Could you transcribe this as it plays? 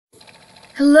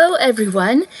Hello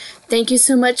everyone! Thank you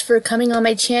so much for coming on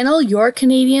my channel, Your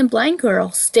Canadian Blind Girl.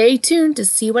 Stay tuned to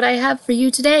see what I have for you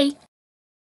today.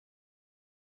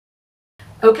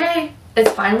 Okay,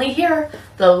 it's finally here,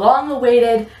 the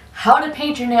long-awaited How to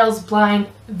Paint Your Nails Blind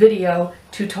video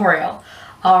tutorial.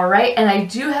 Alright, and I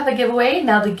do have a giveaway.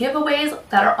 Now the giveaways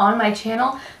that are on my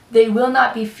channel, they will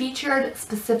not be featured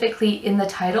specifically in the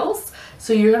titles,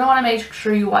 so you're going to want to make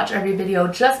sure you watch every video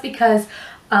just because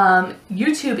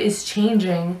YouTube is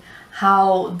changing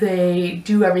how they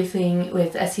do everything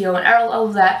with SEO and all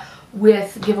of that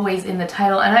with giveaways in the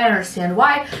title, and I understand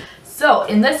why. So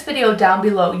in this video down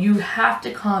below, you have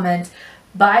to comment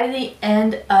by the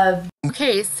end of...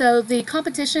 Okay, so the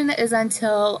competition is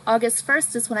until August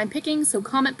 1st is when I'm picking, so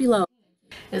comment below.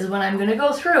 Is when I'm going to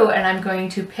go through and I'm going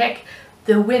to pick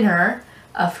the winner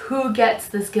of who gets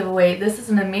this giveaway. This is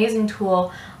an amazing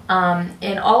tool.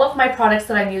 In all of my products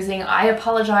that I'm using, I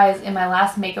apologize in my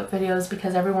last makeup videos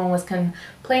because everyone was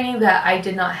complaining that I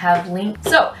did not have links.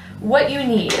 So what you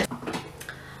need...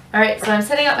 Alright, so I'm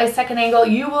setting up my second angle.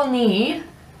 You will need,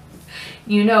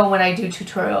 you know, when I do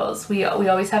tutorials, we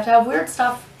always have to have weird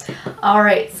stuff.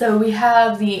 Alright, so we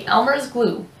have the Elmer's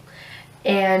glue,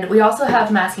 and we also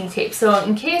have masking tape. So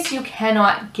in case you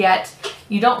cannot get,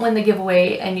 you don't win the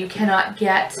giveaway and you cannot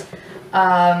get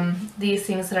these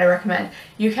things that I recommend,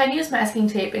 you can use masking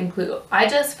tape and glue. I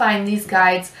just find these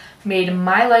guides made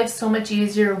my life so much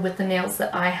easier with the nails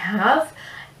that I have,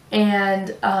 and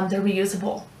they're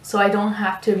reusable. So I don't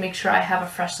have to make sure I have a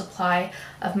fresh supply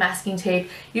of masking tape.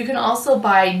 You can also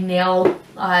buy nail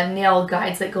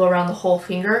guides that go around the whole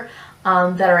finger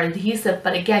that are adhesive,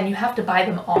 but again, you have to buy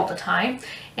them all the time.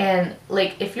 And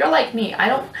like, if you're like me, I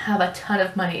don't have a ton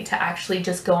of money to actually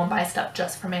just go and buy stuff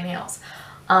just for my nails.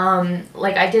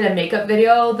 Like I did a makeup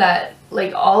video that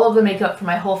like all of the makeup for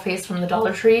my whole face from the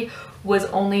Dollar Tree was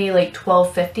only like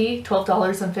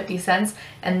 $12.50,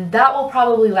 and that will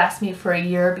probably last me for a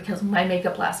year because my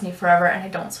makeup lasts me forever and I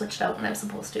don't switch it out when I'm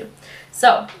supposed to.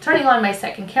 So turning on my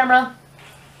second camera,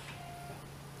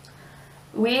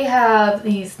 we have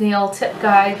these nail tip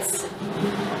guides.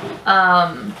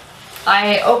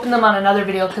 I opened them on another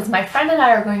video because my friend and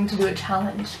I are going to do a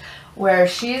challenge where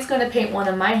she's going to paint one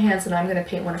of my hands and I'm going to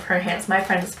paint one of her hands. My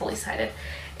friend is fully sighted.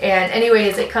 And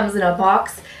anyways, it comes in a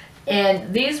box,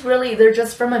 and these really, they're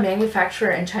just from a manufacturer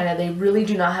in China. They really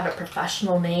do not have a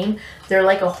professional name. They're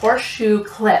like a horseshoe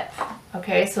clip.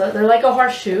 Okay, so they're like a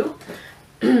horseshoe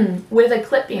with a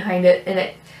clip behind it,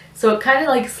 and so it kind of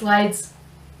like slides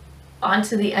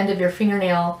onto the end of your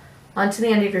fingernail, onto the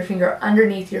end of your finger,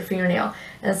 underneath your fingernail.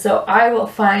 And so I will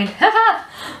find,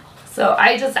 so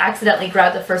I just accidentally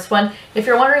grabbed the first one. If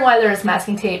you're wondering why there's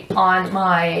masking tape on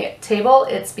my table,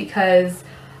 it's because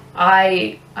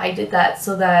I did that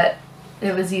so that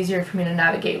it was easier for me to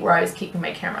navigate where I was keeping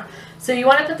my camera. So you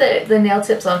want to put the nail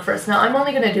tips on first. Now I'm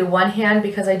only going to do one hand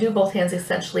because I do both hands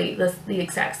essentially the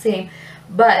exact same.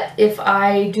 But if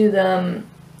I do them,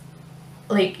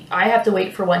 like, I have to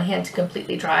wait for one hand to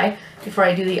completely dry before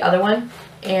I do the other one.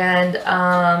 And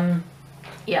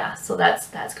yeah, so that's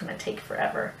going to take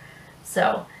forever.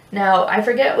 So now I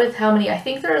forget with how many, I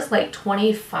think there's like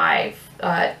 25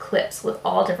 clips with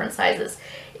all different sizes.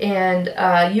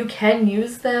 And you can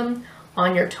use them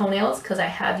on your toenails because I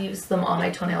have used them on my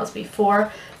toenails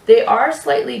before. They are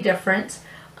slightly different,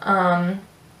 and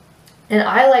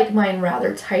I like mine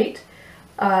rather tight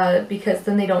because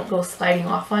then they don't go sliding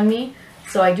off on me.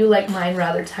 So I do like mine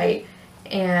rather tight,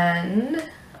 and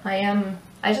I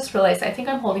just realized I think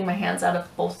I'm holding my hands out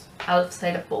of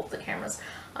sight of both the cameras.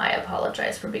 I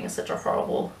apologize for being such a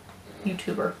horrible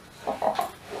YouTuber.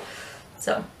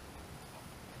 So,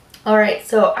 alright,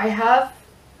 so I have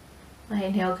my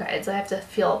nail guides. I have to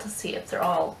feel to see if they're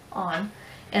all on.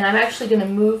 And I'm actually going to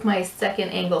move my second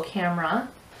angle camera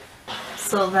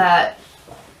so that,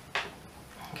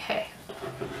 okay,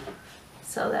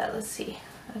 so that, let's see,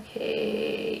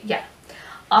 okay, yeah.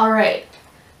 Alright,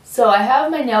 so I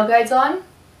have my nail guides on,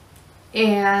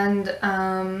 and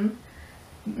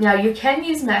now you can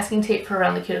use masking tape for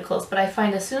around the cuticles, but I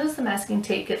find as soon as the masking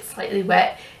tape gets slightly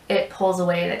wet, it pulls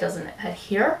away and it doesn't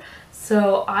adhere.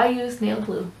 So I use nail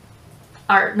glue,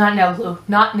 or not nail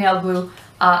glue,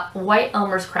 White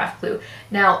Elmer's Craft Glue.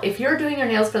 Now if you're doing your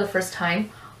nails for the first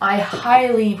time, I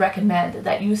highly recommend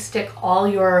that you stick all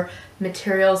your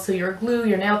materials, so your glue,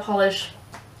 your nail polish,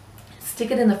 stick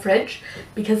it in the fridge,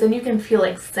 because then you can feel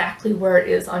exactly where it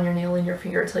is on your nail and your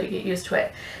finger until you get used to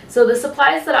it. So the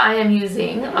supplies that I am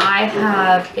using, I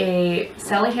have a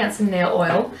Sally Hansen nail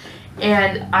oil,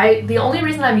 and the only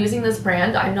reason I'm using this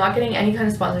brand, I'm not getting any kind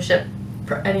of sponsorship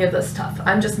for any of this stuff.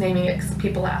 I'm just naming it because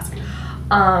people ask.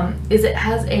 is it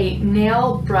has a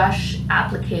nail brush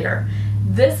applicator.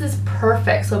 This is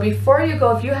perfect. So before you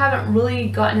go, if you haven't really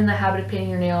gotten in the habit of painting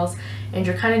your nails and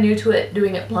you're kind of new to it,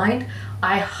 doing it blind,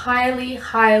 I highly,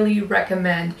 highly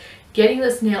recommend getting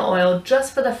this nail oil,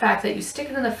 just for the fact that you stick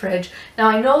it in the fridge. Now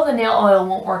I know the nail oil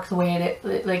won't work the way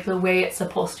the way it's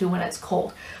supposed to when it's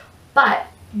cold, but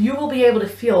you will be able to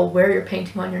feel where you're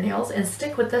painting on your nails, and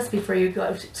stick with this before you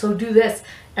go. So do this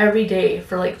every day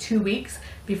for like 2 weeks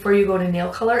before you go to nail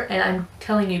color, and I'm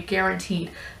telling you,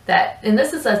 guaranteed that, and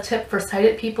this is a tip for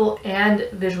sighted people and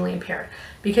visually impaired,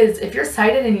 because if you're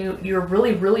sighted and you're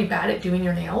really, really bad at doing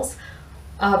your nails,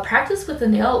 practice with the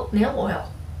nail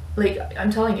oil. Like,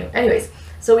 I'm telling you. Anyways,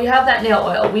 so we have that nail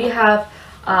oil. We have,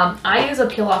 I use a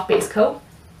peel off base coat.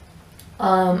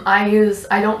 I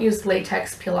don't use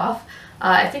latex peel off.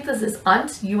 I think this is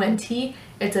UNT, U-N-T.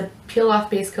 It's a peel off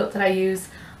base coat that I use.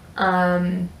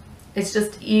 It's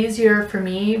just easier for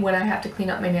me when I have to clean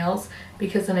up my nails,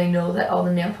 because then I know that all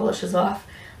the nail polish is off.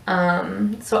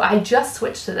 So I just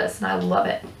switched to this and I love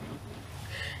it.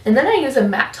 And then I use a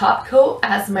matte top coat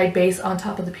as my base on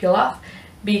top of the peel off,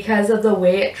 because of the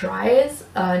way it dries.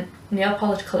 Nail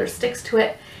polish color sticks to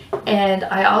it. And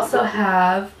I also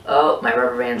have, oh, my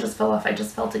rubber band just fell off. I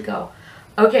just felt it go.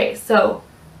 Okay, so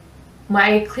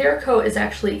my clear coat is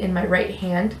actually in my right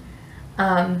hand.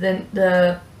 Then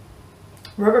the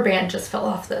rubber band just fell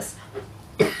off this.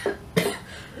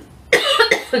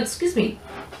 Excuse me.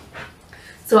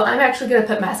 So I'm actually going to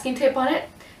put masking tape on it,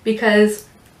 because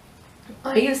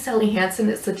I use Sally Hansen.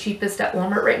 It's the cheapest at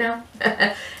Walmart right now.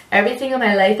 Everything in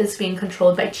my life is being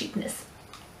controlled by cheapness.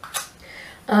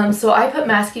 So I put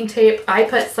masking tape. I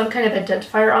put some kind of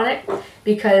identifier on it,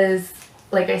 because,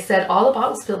 like I said, all the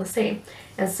bottles feel the same.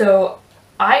 And so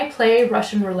I play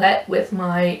Russian roulette with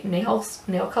my nail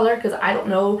color, because I don't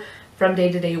know from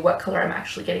day to day what color I'm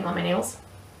actually getting on my nails.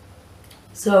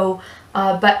 So,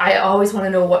 but I always want to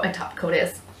know what my top coat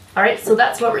is. Alright, so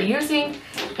that's what we're using,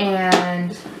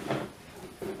 and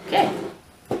okay.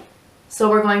 So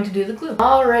we're going to do the glue.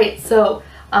 Alright, so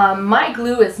my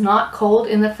glue is not cold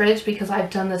in the fridge, because I've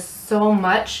done this so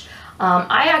much.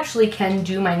 I actually can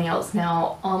do my nails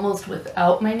now almost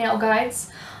without my nail guides.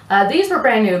 These were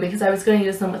brand new because I was going to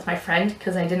use them with my friend,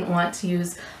 because I didn't want to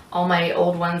use all my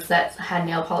old ones that had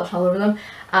nail polish all over them.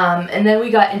 And then we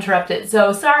got interrupted.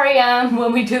 So sorry,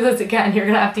 when we do this again, you're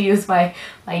going to have to use my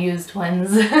used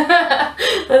ones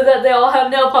that they all have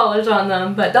nail polish on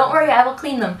them. But don't worry, I will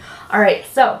clean them. Alright,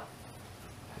 so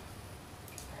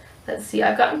let's see,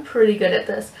 I've gotten pretty good at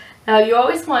this. Now you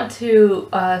always want to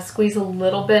squeeze a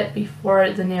little bit before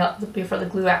the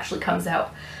glue actually comes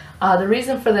out. The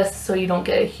reason for this is so you don't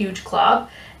get a huge glob.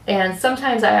 And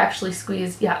sometimes I actually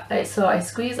squeeze, so I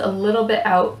squeeze a little bit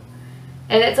out.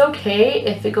 And it's okay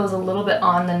if it goes a little bit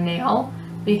on the nail,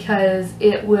 because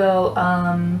it will,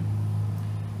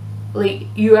 like,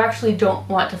 you actually don't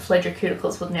want to flood your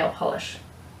cuticles with nail polish.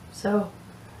 So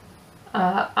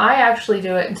I actually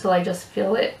do it until I just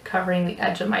feel it covering the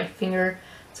edge of my finger.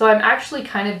 So I'm actually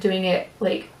kind of doing it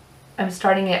like I'm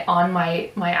starting it on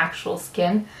my actual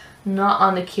skin, not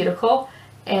on the cuticle.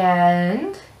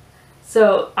 And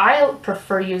so I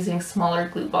prefer using smaller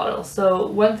glue bottles. So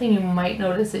one thing you might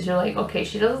notice is you're like, okay,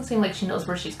 she doesn't seem like she knows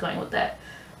where she's going with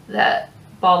that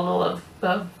bottle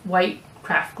of white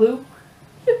craft glue.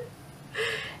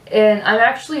 And I'm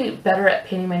actually better at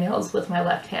painting my nails with my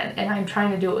left hand, and I'm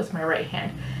trying to do it with my right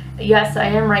hand. Yes, I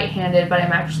am right-handed, but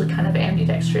I'm actually kind of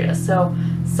ambidextrous. So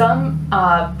some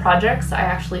projects I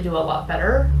actually do a lot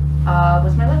better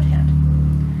with my left hand.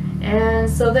 And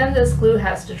so then this glue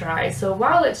has to dry. So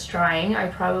while it's drying, I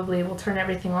probably will turn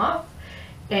everything off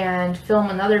and film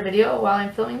another video while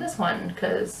I'm filming this one,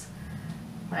 because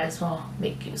might as well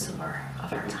make use of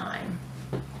our time.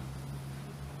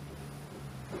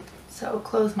 So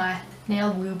close my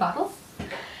nail glue bottle.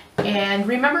 And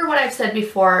remember what I've said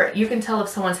before, you can tell if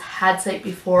someone's had sight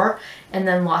before and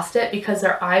then lost it, because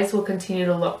their eyes will continue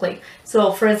to look like,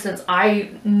 so for instance, I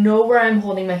know where I'm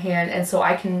holding my hand, and so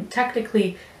I can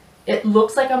technically, it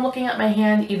looks like I'm looking at my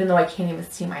hand even though I can't even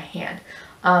see my hand.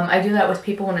 I do that with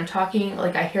people when I'm talking,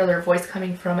 like I hear their voice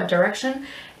coming from a direction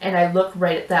and I look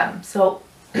right at them. So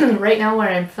right now when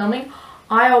I'm filming,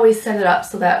 I always set it up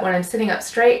so that when I'm sitting up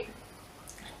straight,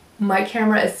 my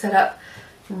camera is set up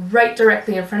right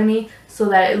directly in front of me so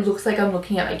that it looks like I'm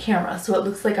looking at my camera. So it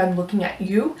looks like I'm looking at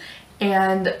you.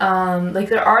 And like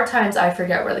there are times I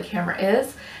forget where the camera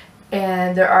is,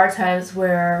 and there are times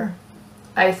where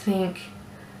I think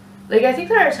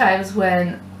there are times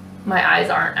when my eyes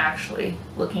aren't actually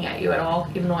looking at you at all,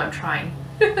 even though I'm trying.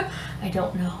 I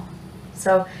don't know.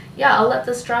 So yeah, I'll let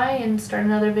this dry and start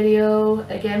another video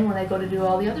again when I go to do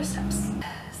all the other steps.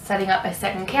 Setting up my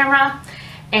second camera.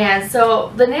 And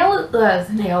so the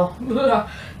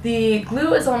the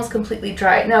glue is almost completely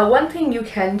dry. Now one thing you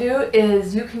can do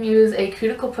is you can use a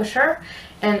cuticle pusher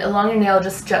and along your nail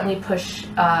just gently push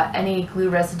any glue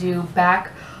residue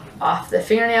back off the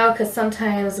fingernail, because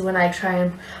sometimes when I try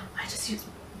and I just use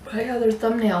my other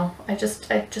thumbnail. I just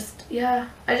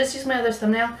use my other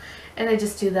thumbnail and I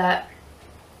just do that,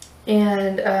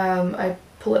 and I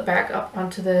pull it back up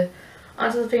onto the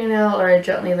fingernail, or I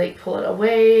gently like pull it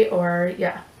away, or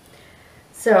yeah.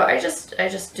 So I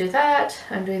just do that.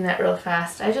 I'm doing that real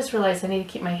fast. I just realized I need to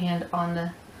keep my hand on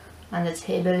the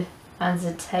table.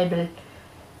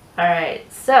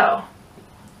 Alright, so,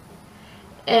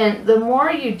 and the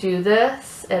more you do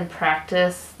this and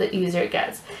practice, the easier it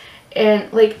gets.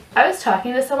 And like, I was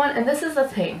talking to someone, and this is the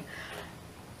thing.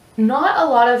 Not a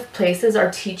lot of places are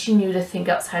teaching you to think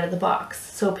outside of the box.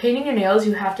 So painting your nails,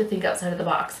 you have to think outside of the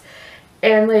box.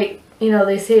 And like, you know,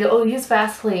 they say, oh, use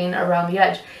Vaseline around the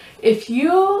edge. If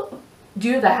you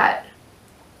do that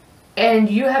and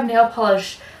you have nail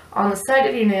polish on the side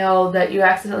of your nail that you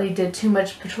accidentally did too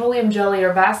much petroleum jelly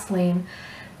or Vaseline,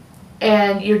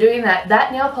 and you're doing that,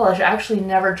 that nail polish actually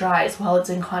never dries while it's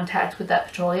in contact with that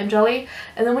petroleum jelly.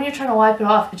 And then when you're trying to wipe it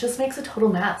off, it just makes a total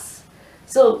mess.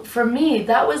 So for me,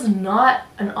 that was not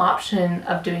an option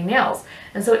of doing nails.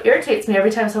 And so it irritates me every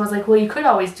time someone's like, well, you could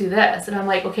always do this. And I'm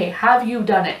like, okay, have you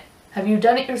done it? Have you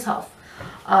done it yourself?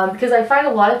 Because I find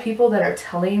a lot of people that are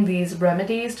telling these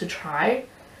remedies to try,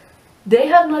 they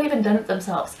have not even done it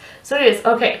themselves. So anyways,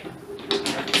 okay.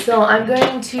 So I'm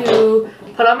going to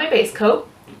put on my base coat,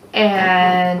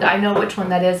 and I know which one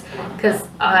that is because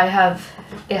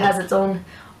it has its own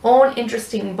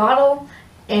interesting bottle,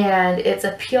 and it's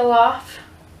a peel off.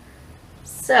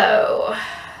 So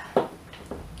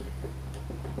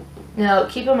now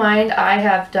keep in mind, I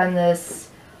have done this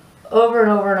over and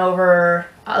over and over.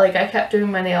 Like, I kept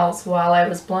doing my nails while I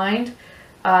was blind,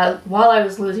 while I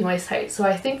was losing my sight. So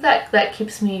I think that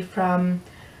keeps me from,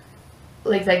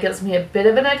 like, that gives me a bit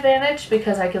of an advantage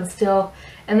because I can still,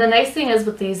 and the nice thing is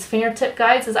with these fingertip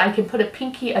guides is I can put a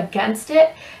pinky against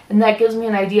it, and that gives me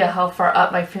an idea how far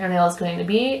up my fingernail is going to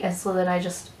be, and so then I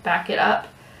just back it up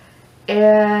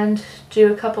and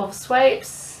do a couple of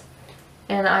swipes,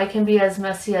 and I can be as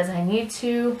messy as I need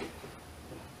to.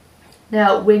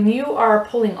 Now, when you are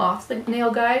pulling off the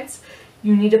nail guides,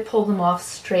 you need to pull them off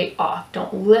straight off.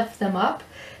 Don't lift them up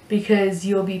because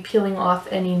you'll be peeling off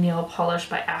any nail polish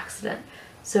by accident.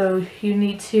 So you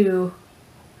need to,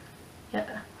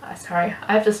 sorry,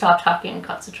 I have to stop talking and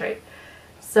concentrate.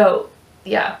 So,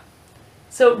 yeah.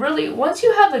 So really, once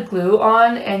you have the glue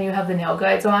on and you have the nail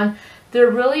guides on, there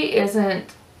really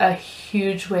isn't a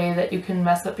huge way that you can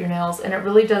mess up your nails, and it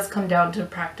really does come down to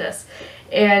practice.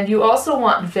 And you also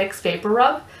want Vicks Vapor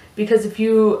Rub, because if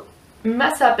you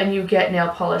mess up and you get nail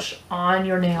polish on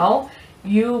your nail,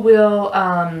 you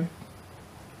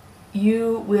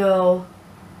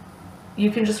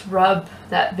can just rub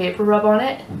that Vapor Rub on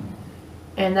it,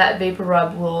 and that Vapor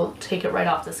Rub will take it right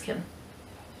off the skin.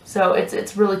 So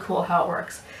it's really cool how it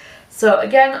works. So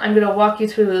again, I'm going to walk you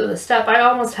through the step. I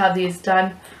almost have these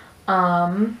done.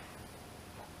 I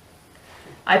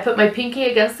put my pinky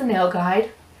against the nail guide,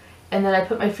 and then I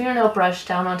put my fingernail brush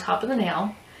down on top of the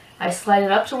nail. I slide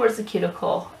it up towards the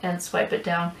cuticle and swipe it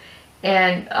down.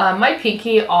 And my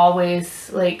pinky always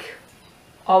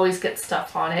gets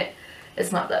stuff on it.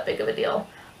 It's not that big of a deal.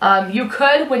 You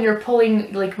could, when you're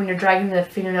pulling, like when you're dragging the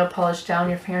fingernail polish down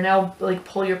your fingernail, like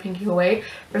pull your pinky away.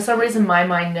 For some reason, my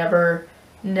mind never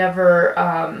thinks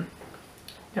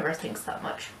that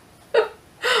much.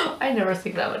 I never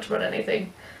think that much about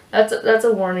anything. That's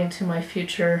a warning to my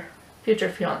future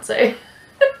fiance.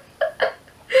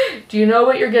 Do you know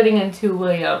what you're getting into,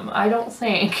 William? I don't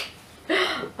think.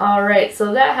 Alright,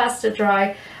 so that has to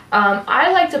dry.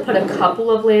 I like to put a couple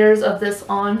of layers of this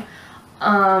on,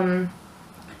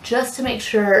 just to make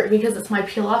sure, because it's my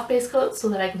peel off base coat so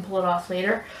that I can pull it off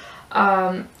later.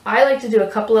 I like to do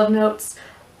a couple of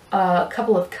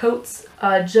coats,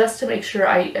 just to make sure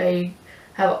I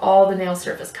have all the nail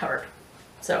surface covered.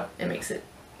 So it makes it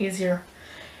easier.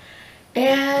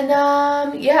 And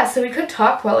yeah, so we could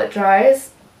talk while it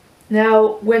dries.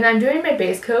 Now, when I'm doing my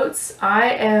base coats, I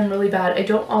am really bad. I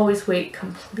don't always wait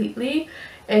completely,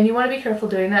 and you want to be careful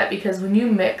doing that because when you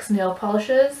mix nail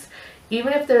polishes,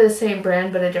 even if they're the same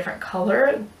brand but a different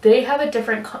color, they have a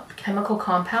different chemical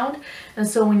compound, and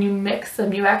so when you mix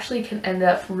them, you actually can end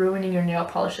up ruining your nail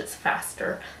polishes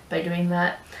faster by doing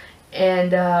that.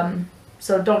 And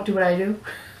so don't do what I do.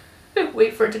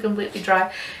 Wait for it to completely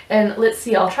dry. And let's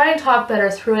see, I'll try and talk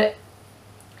better through it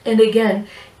And again,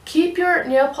 keep your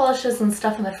nail polishes and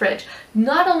stuff in the fridge.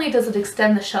 Not only does it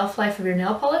extend the shelf life of your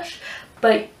nail polish,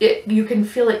 but you can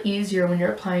feel it easier when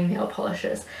you're applying nail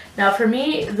polishes. Now for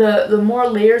me, the more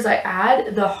layers I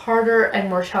add, the harder and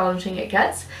more challenging it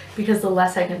gets, because the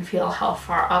less I can feel how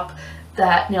far up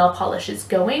that nail polish is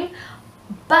going.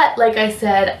 But like I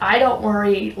said, I don't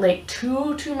worry like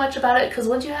too much about it, because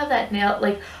once you have that nail,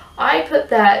 like I put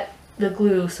the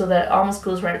glue so that it almost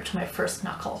goes right up to my first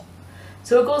knuckle.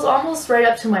 So it goes almost right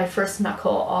up to my first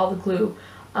knuckle, all the glue.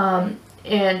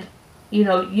 And you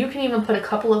know, you can even put a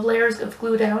couple of layers of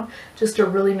glue down just to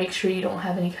really make sure you don't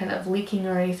have any kind of leaking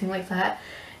or anything like that.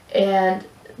 And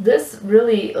this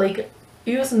really, like,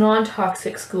 use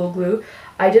non-toxic school glue.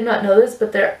 I did not know this,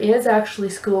 but there is actually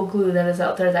school glue that is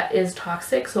out there that is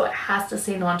toxic, so it has to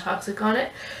say non-toxic on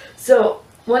it. So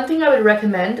one thing I would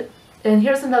recommend, and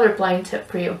here's another blind tip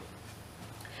for you.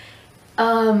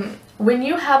 When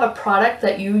you have a product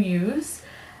that you use,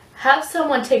 have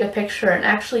someone take a picture and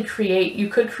actually you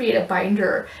could create a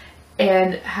binder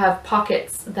and have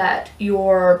pockets that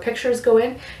your pictures go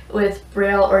in with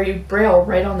braille, or you braille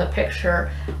right on the picture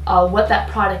what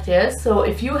that product is. So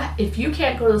if you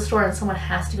can't go to the store and someone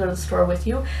has to go to the store with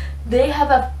you, they have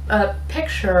a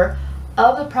picture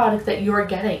of the product that you're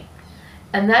getting.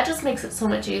 And that just makes it so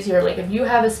much easier. Like if you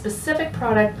have a specific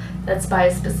product that's by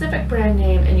a specific brand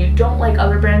name and you don't like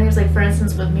other brand names, like for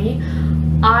instance with me,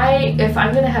 if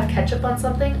I'm going to have ketchup on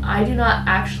something, I do not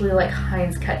actually like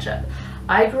Heinz ketchup.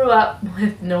 I grew up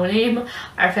with no name.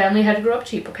 Our family had to grow up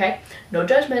cheap, okay? No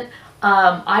judgment.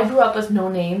 I grew up with no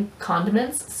name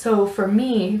condiments. So for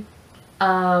me,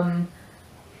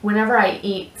 whenever I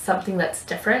eat something that's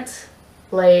different,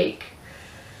 like,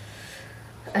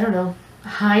 I don't know,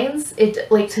 Heinz,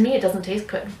 to me it doesn't taste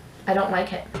good. I don't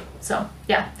like it. So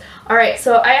yeah. Alright,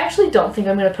 so I actually don't think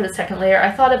I'm going to put a second layer.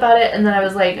 I thought about it and then I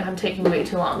was like, I'm taking way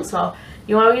too long. So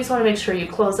you always want to make sure you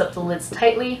close up the lids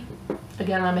tightly.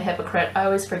 Again, I'm a hypocrite. I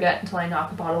always forget until I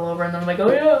knock a bottle over and then I'm like,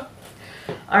 oh yeah.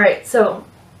 Alright, so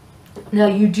now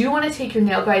you do want to take your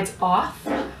nail guides off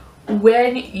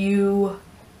when you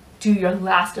do your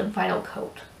last and final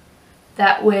coat.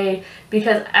 That way,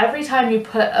 because every time you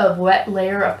put a wet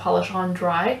layer of polish on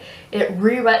dry, it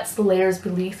re-wets the layers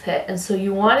beneath it. And so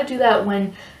you want to do that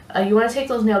when you want to take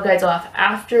those nail guides off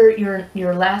after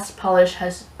your last polish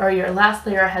your last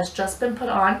layer has just been put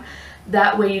on.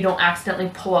 That way you don't accidentally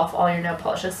pull off all your nail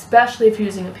polish, especially if you're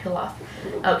using a peel off.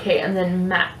 Okay, and then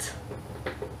matte.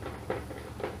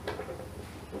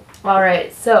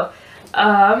 Alright, so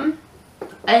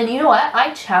and you know what?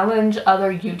 I challenge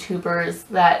other YouTubers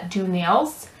that do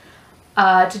nails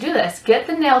to do this. Get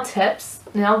the nail tips,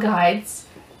 nail guides,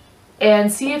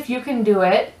 and see if you can do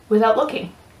it without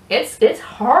looking. It's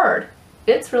hard.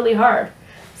 It's really hard.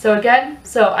 So again,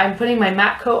 I'm putting my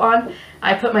matte coat on.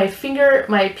 I put my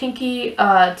pinky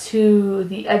to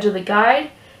the edge of the guide,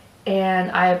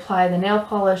 and I apply the nail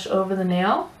polish over the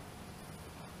nail.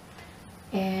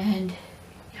 And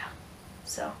yeah,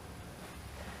 so.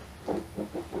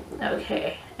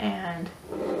 Okay, and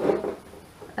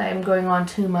I'm going on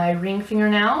to my ring finger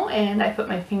now, and I put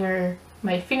my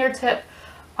fingertip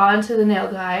onto the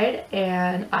nail guide,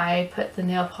 and I put the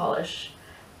nail polish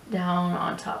down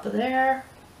on top of there.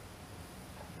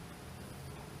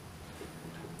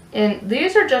 And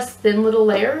these are just thin little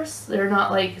layers. They're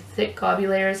not like thick gobby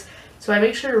layers. So I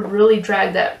make sure to really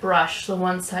drag that brush, the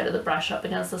one side of the brush, up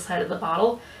against the side of the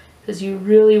bottle, because you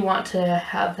really want to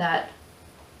have that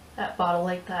bottle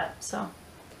like that. So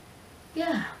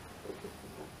yeah.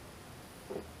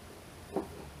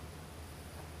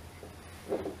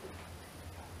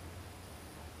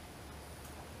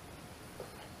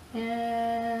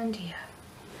 And yeah.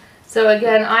 So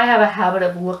again, I have a habit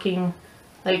of looking,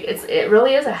 like it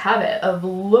really is a habit of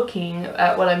looking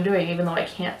at what I'm doing even though I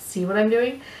can't see what I'm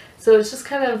doing. So it's just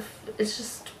kind of, it's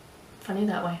just funny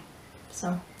that way.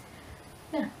 So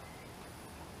yeah.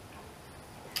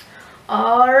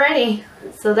 Alrighty,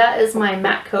 so that is my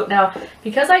matte coat. Now,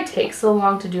 because I take so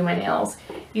long to do my nails,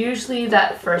 usually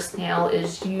that first nail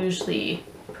is usually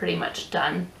pretty much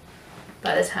done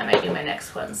by the time I do my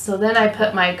next one. So then I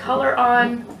put my color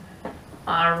on.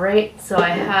 Alright, so I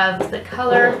have the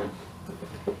color.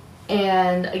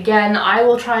 And again, I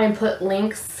will try and put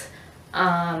links.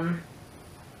 I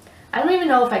don't even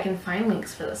know if I can find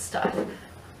links for this stuff.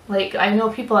 Like, I know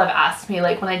people have asked me,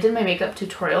 like when I did my makeup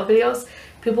tutorial videos,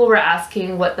 people were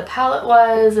asking what the palette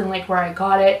was and like where I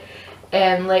got it.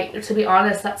 And like, to be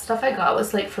honest, that stuff I got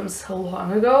was like from so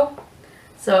long ago.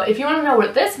 So if you want to know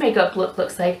what this makeup look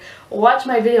looks like, watch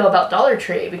my video about Dollar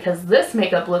Tree, because this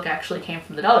makeup look actually came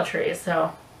from the Dollar Tree.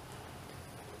 So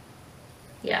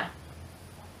yeah.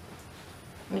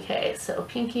 Okay, so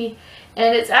pinky.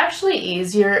 And it's actually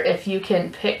easier if you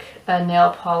can pick a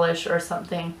nail polish or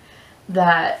something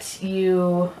that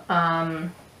you,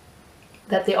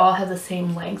 that they all have the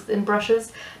same length in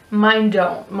brushes. Mine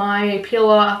don't. My peel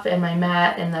off and my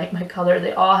matte and like my color,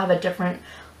 they all have a different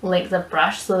length of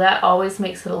brush, so that always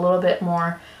makes it a little bit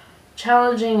more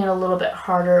challenging and a little bit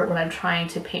harder when I'm trying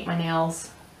to paint my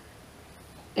nails.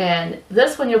 And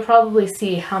this one you'll probably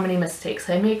see how many mistakes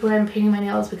I make when I'm painting my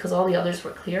nails because all the others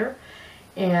were clear.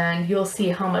 And you'll see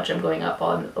how much I'm going up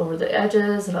on over the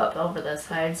edges and up over the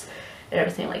sides and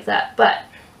everything like that. But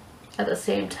at the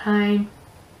same time,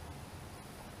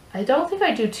 I don't think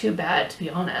I do too bad, to be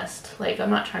honest. Like, I'm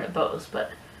not trying to boast,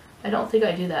 but I don't think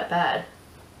I do that bad.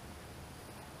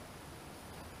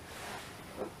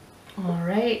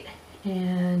 Alright,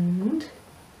 and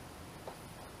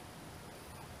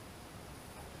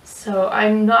so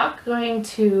I'm not going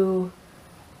to,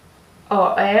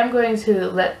 I am going to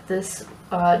let this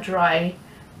dry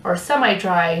or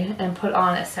semi-dry and put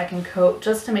on a second coat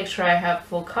just to make sure I have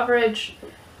full coverage.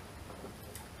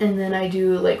 And then I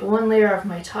do like one layer of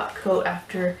my top coat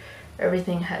after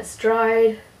everything has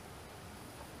dried.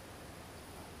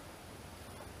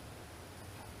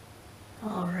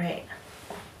 Alright.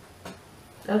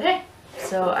 Okay,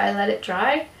 so I let it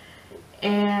dry,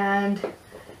 and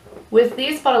with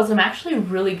these bottles I'm actually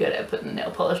really good at putting the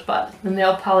nail polish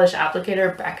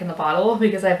applicator back in the bottle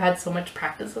because I've had so much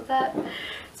practice with that.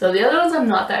 So the other ones I'm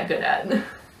not that good at.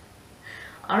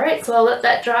 Alright, so I'll let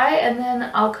that dry and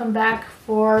then I'll come back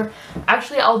for,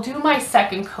 actually I'll do my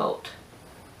second coat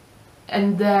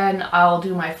and then I'll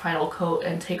do my final coat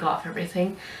and take off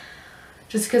everything.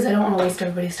 Just because I don't want to waste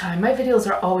everybody's time. My videos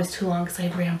are always too long because I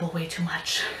ramble way too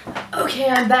much. Okay,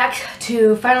 I'm back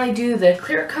to finally do the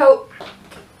clear coat.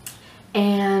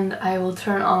 And I will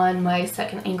turn on my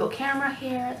second angle camera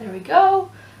here. There we go.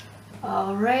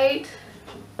 Alright.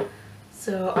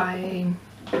 So I'm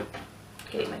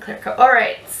getting my clear coat.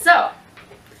 Alright, so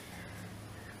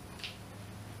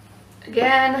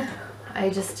again, I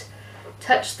just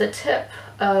touch the tip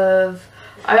of,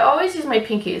 I always use my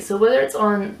pinky, so whether it's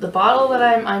on the bottle that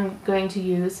I'm going to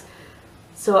use,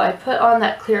 so I put on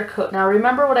that clear coat. Now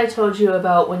remember what I told you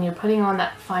about when you're putting on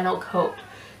that final coat,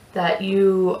 that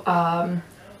you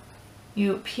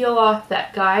you peel off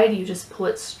that guide, you just pull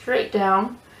it straight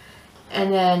down,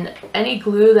 and then any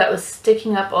glue that was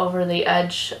sticking up over the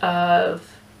edge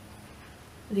of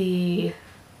the,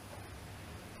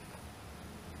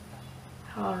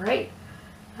 alright,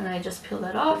 and I just peel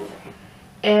that off.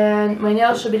 And my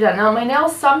nails should be done. Now my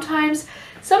nails sometimes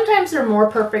they're more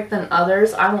perfect than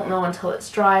others. I won't know until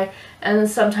it's dry, and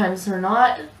sometimes they're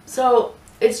not. So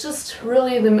it's just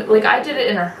really, like I did it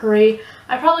in a hurry.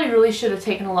 I probably really should have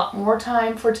taken a lot more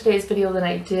time for today's video than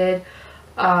I did.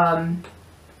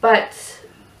 But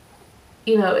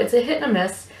you know, it's a hit and a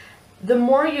miss. The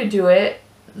more you do it,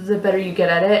 the better you get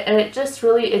at it, and it just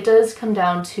really, it does come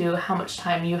down to how much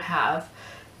time you have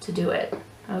to do it.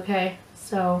 Okay,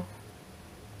 so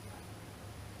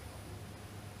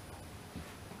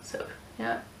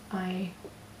yeah, I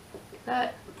do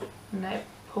that, and I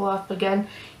pull off again.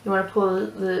 You want to pull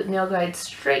the nail guide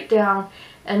straight down,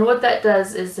 and what that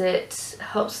does is it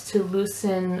helps to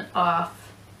loosen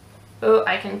off. Oh,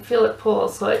 I can feel it pull,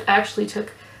 so it actually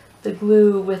took the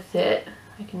glue with it.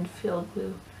 I can feel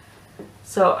glue.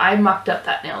 So I mucked up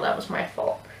that nail, that was my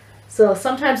fault. So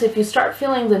sometimes if you start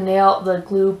feeling the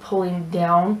glue pulling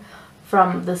down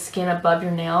from the skin above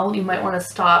your nail, you might want to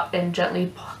stop and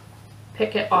gently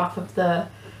pick it off of the,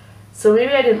 so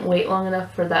maybe I didn't wait long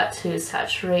enough for that to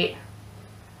saturate.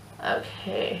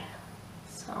 Okay,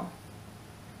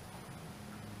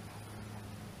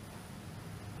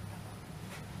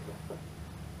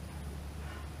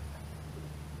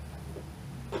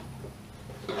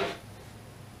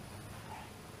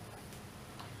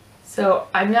 so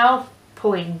I'm now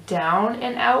pulling down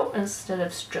and out instead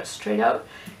of just straight out,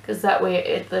 because that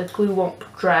way the glue won't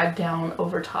drag down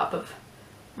over top of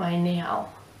my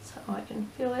nail. So I can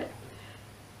feel it.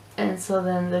 And so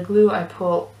then the glue I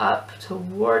pull up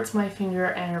towards my finger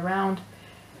and around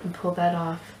and pull that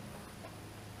off.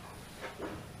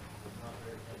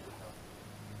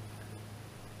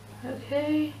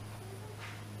 Okay.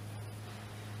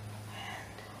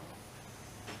 And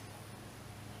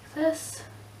like this.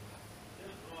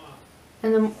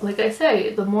 And then, like I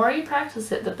say, the more you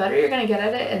practice it, the better you're going to get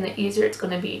at it and the easier it's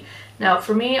going to be. Now,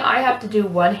 for me, I have to do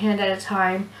one hand at a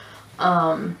time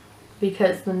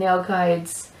because the nail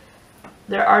guides,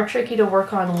 they are tricky to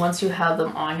work on once you have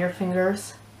them on your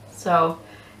fingers. So,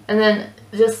 and then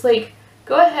just like,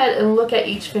 go ahead and look at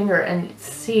each finger and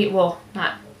see, well,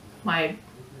 not my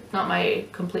not my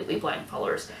completely blind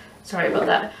followers, sorry about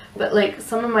that, but like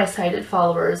some of my sighted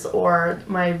followers or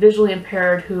my visually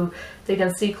impaired who they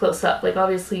can see close up. Like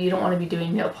obviously you don't want to be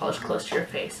doing nail polish close to your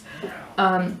face,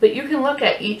 but you can look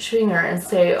at each finger and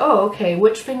say, oh, okay,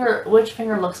 which finger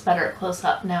looks better close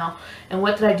up now, and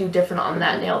what did I do different on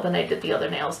that nail than I did the other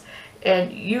nails?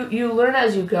 And you learn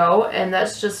as you go, and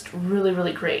that's just really,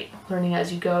 really great, learning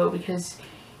as you go, because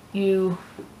you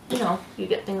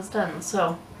get things done.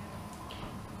 So,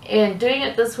 and doing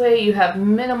it this way, you have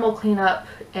minimal cleanup,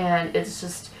 and it's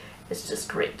just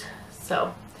great.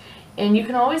 So, and you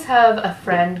can always have a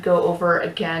friend go over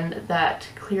again that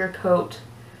clear coat,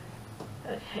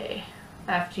 okay,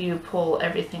 after you pull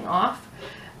everything off,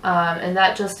 and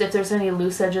that just, if there's any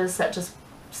loose edges, that just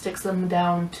sticks them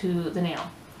down to the nail.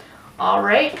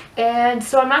 Alright, and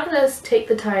so I'm not going to take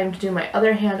the time to do my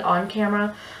other hand on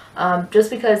camera, just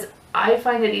because I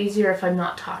find it easier if I'm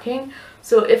not talking.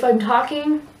 So if I'm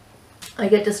talking, I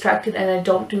get distracted and I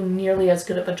don't do nearly as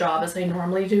good of a job as I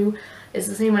normally do. It's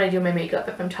the same when I do my makeup.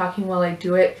 If I'm talking while I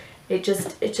do it, it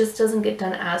just doesn't get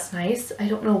done as nice. I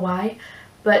don't know why,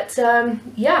 but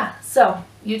yeah, so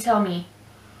you tell me,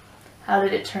 how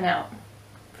did it turn out?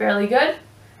 Fairly good?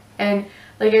 And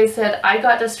like I said, I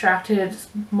got distracted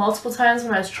multiple times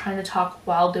when I was trying to talk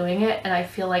while doing it, and I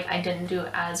feel like I didn't do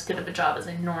as good of a job as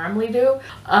I normally do.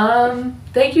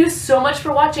 Thank you so much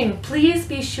for watching. Please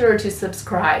be sure to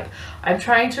subscribe. I'm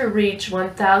trying to reach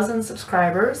 1,000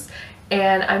 subscribers,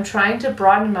 and I'm trying to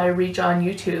broaden my reach on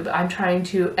YouTube. I'm trying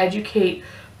to educate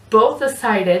both the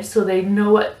sighted so they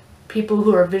know what people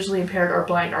who are visually impaired or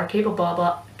blind are capable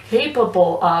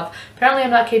of. Apparently I'm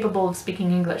not capable of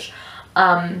speaking English.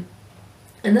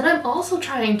 And then I'm also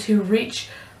trying to reach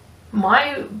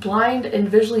my blind and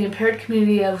visually impaired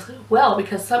community as well,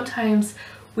 because sometimes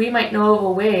we might know of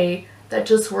a way that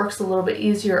just works a little bit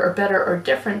easier or better or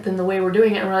different than the way we're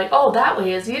doing it, and we're like, oh, that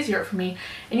way is easier for me,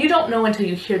 and you don't know until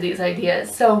you hear these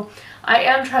ideas. So I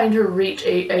am trying to reach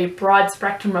a broad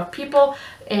spectrum of people,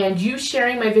 and you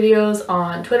sharing my videos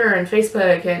on Twitter and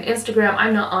Facebook and Instagram.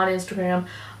 I'm not on Instagram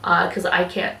because I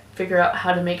can't figure out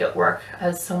how to make it work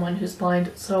as someone who's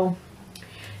blind. So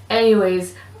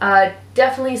anyways,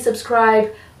 definitely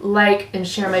subscribe, like, and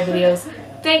share my videos.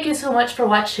 Thank you so much for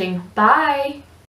watching. Bye!